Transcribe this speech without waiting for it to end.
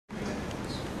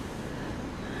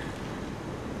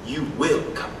you will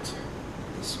capture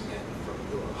this man from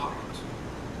your heart.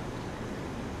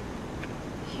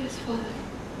 Yes, Father.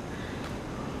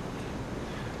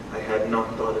 I had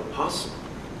not thought it possible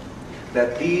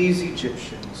that these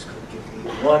Egyptians could give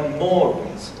me one more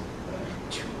reason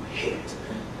to hate.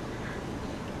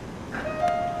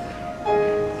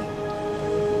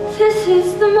 This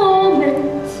is the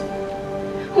moment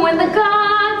when the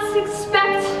gods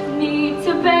expect me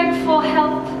to beg for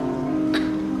help.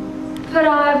 But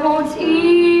I won't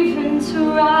even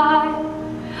try.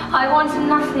 I want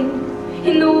nothing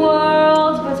in the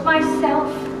world but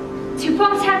myself to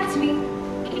protect me.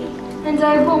 And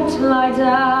I won't lie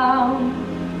down,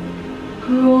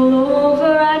 roll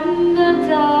over and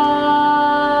die.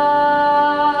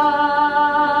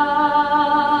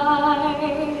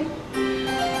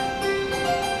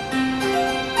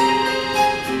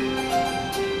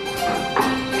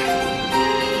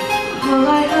 All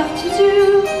I have to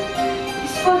do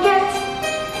is forget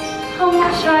how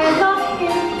much I love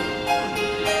him.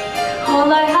 All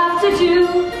I have to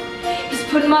do is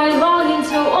put my longing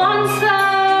to one side.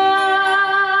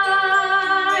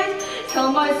 Tell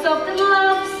myself that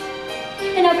love's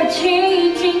an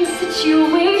ever-changing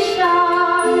situation.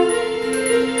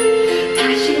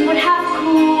 Passion would have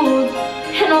cooled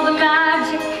and all the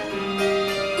magic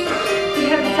would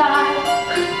have died.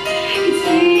 It's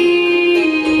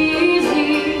easy.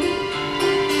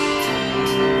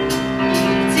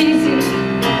 It's easy.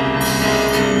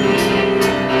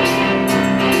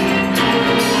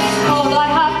 All I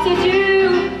have to do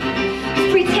is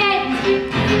pretend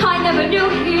I never knew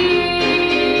him.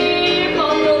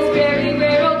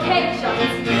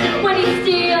 When he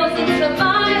steals into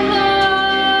my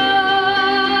heart,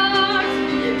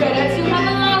 better to have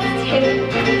lost him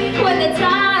when the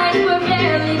times were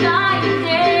barely dying.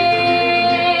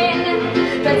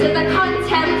 Better the